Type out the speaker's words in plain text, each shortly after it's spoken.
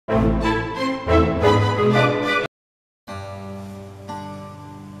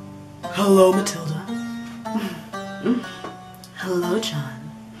Hello, Matilda. Hello,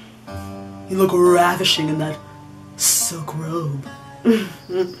 John. You look ravishing in that silk robe.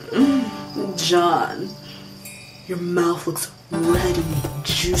 John, your mouth looks red and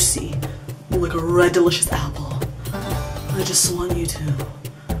juicy, like a red delicious apple. I just want you to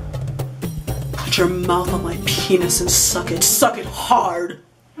put your mouth on my penis and suck it hard.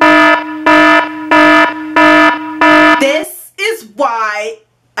 This is why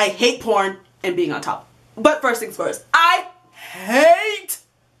I hate porn and being on top. But first things first, I hate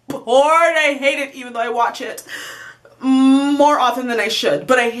porn. I hate it even though I watch it more often than I should.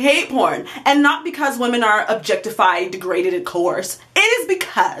 But I hate porn. And not because women are objectified, degraded, and coerced. It is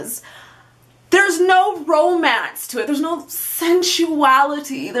because there's no romance to it. There's no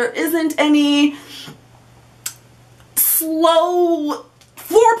sensuality. There isn't any slow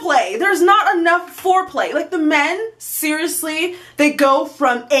foreplay. There's not enough foreplay. Like the men, seriously, they go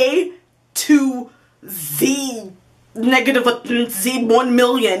from A to Z negative Z 1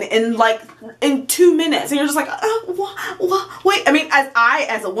 million in 2 minutes, and you're just like, wait. I mean,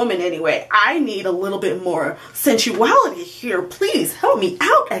 as a woman anyway, I need a little bit more sensuality here. Please help me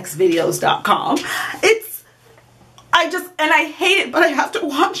out, xvideos.com. I hate it, but I have to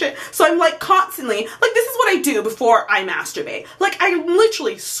watch it. So I'm like constantly, like this is what I do before I masturbate. Like I'm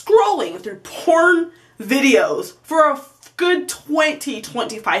literally scrolling through porn videos for a good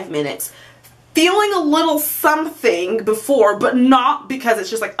 20-25 minutes. Feeling a little something before, but not because it's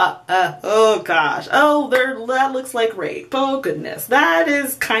just like, oh gosh, oh, that looks like rape. Oh goodness, that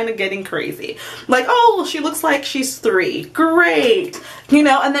is kind of getting crazy. Like, oh, she looks like she's 3. Great. You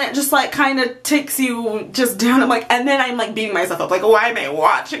know, and then it just like kind of takes you just down. I'm like, and then I'm like beating myself up. Like, why am I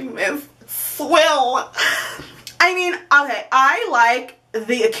watching this swill? I mean, okay, I like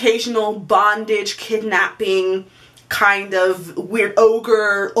the occasional bondage, kidnapping, kind of weird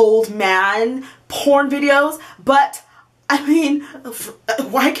ogre old man porn videos, but I mean,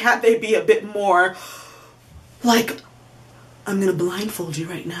 why can't they be a bit more like, I'm gonna blindfold you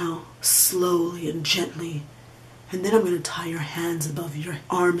right now, slowly and gently, and then I'm gonna tie your hands above your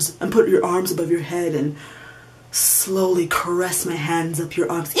arms and put your arms above your head and slowly caress my hands up your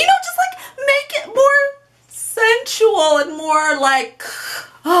arms, you know, just like make it more sensual and more like,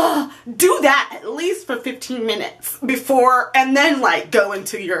 do that at least for 15 minutes before, and then like go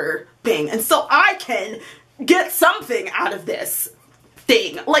into your thing, and so I can get something out of this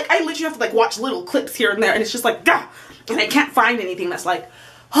thing. Like I literally have to like watch little clips here and there, and it's just like, gah, and I can't find anything that's like,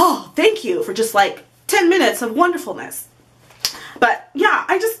 oh, thank you for just like 10 minutes of wonderfulness. But yeah,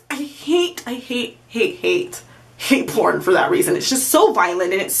 I hate porn for that reason. It's just so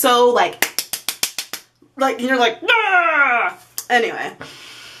violent, and it's so like you're like, nah! Anyway.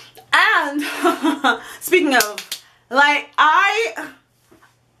 And speaking of, like,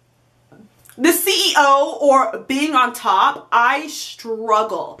 the CEO or being on top, I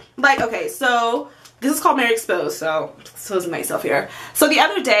struggle. Like, okay, so this is called Mary Exposed, so exposing myself here. So the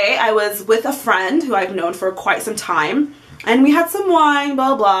other day I was with a friend who I've known for quite some time, and we had some wine,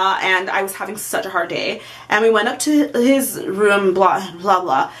 blah blah, and I was having such a hard day, and we went up to his room, blah blah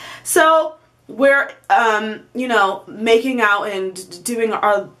blah. So we're, you know, making out and doing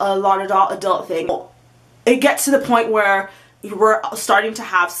a lot of adult thing. It gets to the point where we're starting to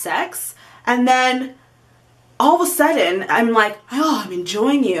have sex, and then all of a sudden I'm like, oh, I'm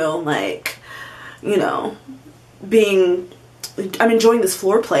enjoying you, like, you know, I'm enjoying this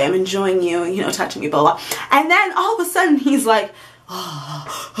foreplay, I'm enjoying you, you know, touching me, blah blah. And then all of a sudden he's like,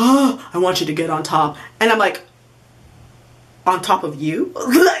 oh, I want you to get on top. And I'm like, on top of you?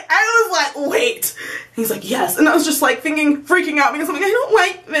 Like, I was like, wait. He's like, yes. And I was just like thinking, freaking out, because I'm like, I don't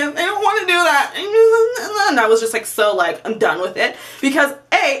like this. I don't want to do that. And I was just like, so like, I'm done with it. Because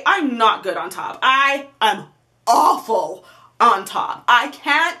A, I'm not good on top. I am awful on top. I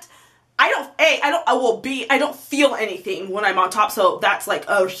don't feel anything when I'm on top, so that's like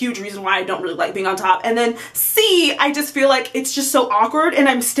a huge reason why I don't really like being on top. And then C, I just feel like it's just so awkward, and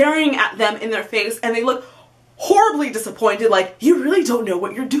I'm staring at them in their face, and they look horribly disappointed, like, you really don't know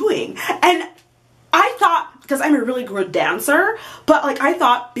what you're doing. And I thought, because I'm a really good dancer, but like I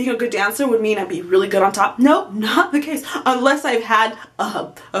thought being a good dancer would mean I'd be really good on top. Nope, not the case. Unless I've had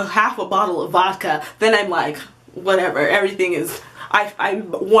a half a bottle of vodka, then I'm like, whatever, everything is, I'm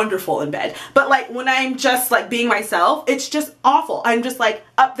wonderful in bed. But like when I'm just like being myself, it's just awful. I'm just like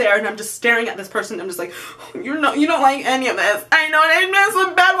up there and I'm just staring at this person. I'm just like, you don't like any of this. I know, and I'm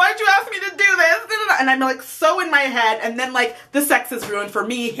so bad. Why'd you ask me to do this? And I'm like so in my head, and then like the sex is ruined for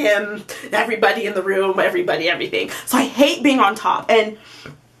me, him, everybody in the room, everybody, everything. So I hate being on top. And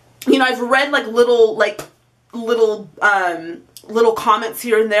you know, I've read like little like little comments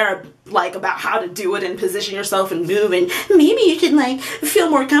here and there, like about how to do it and position yourself and move, and maybe you can like feel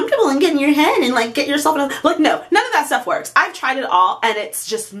more comfortable and get in your head and like get yourself in like, no, none of that stuff works. I've tried it all and it's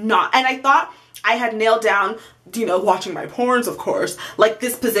just not. And I thought I had nailed down, you know, watching my porns, of course, like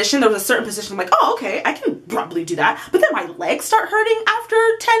this position. There was a certain position I'm like, oh, okay, I can probably do that. But then my legs start hurting after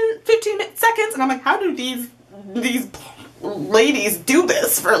 10-15 seconds, and I'm like, how do these ladies do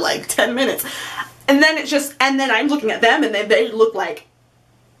this for like 10 minutes? And then and then I'm looking at them and then they look like,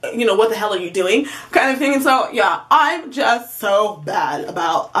 you know, what the hell are you doing kind of thing. And so, yeah, I'm just so bad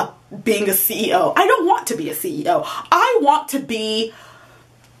about being a CEO. I don't want to be a CEO. I want to be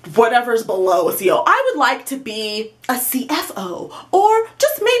whatever's below a CEO. I would like to be a CFO or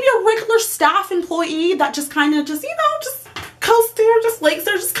just maybe a regular staff employee that just kind of just, you know, just coasts there, just lays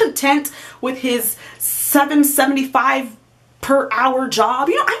there, just content with his $7.75 per hour job.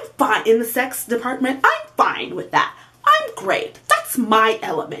 You know, I'm fine in the sex department. I'm fine with that. I'm great. That's my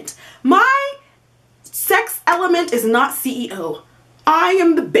element. My sex element is not CEO. I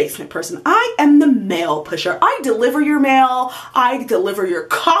am the basement person. I am the mail pusher. I deliver your mail. I deliver your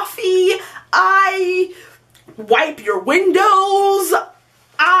coffee. I wipe your windows.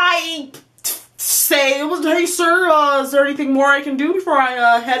 I say, hey sir, is there anything more I can do before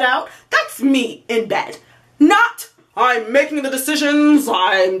I head out? That's me in bed. Not, I'm making the decisions,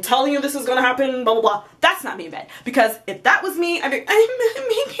 I'm telling you this is gonna happen, blah, blah, blah. That's not me in bed. Because if that was me, I'd be, I'm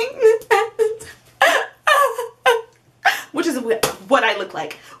making this happen. Which is what I look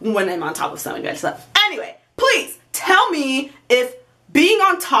like when I'm on top of someone else. So anyway, please tell me if being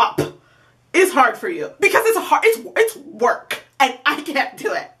on top is hard for you. Because it's hard, it's work. And I can't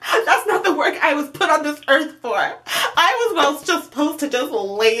do it. That's not the work I was put on this earth for. I was just supposed to just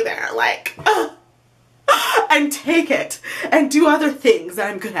lay there like, and take it and do other things that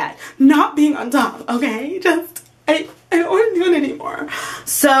I'm good at. Not being on top, okay? Just, I don't want to do it anymore.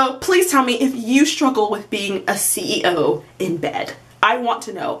 So please tell me if you struggle with being a CEO in bed. I want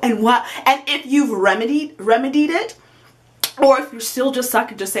to know. And if you've remedied it, or if you're still just suck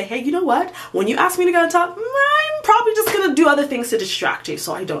and just say, hey, you know what? When you ask me to get on top, I'm probably just gonna do other things to distract you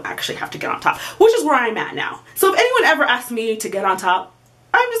so I don't actually have to get on top, which is where I'm at now. So if anyone ever asks me to get on top,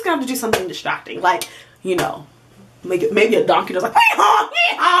 I'm just gonna have to do something distracting, like, you know, maybe a donkey does like, hee haw,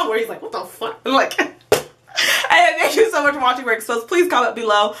 hee haw, where he's like, what the fuck? I'm like, and thank you so much for watching We're Exposed. Please comment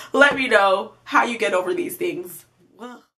below. Let me know how you get over these things.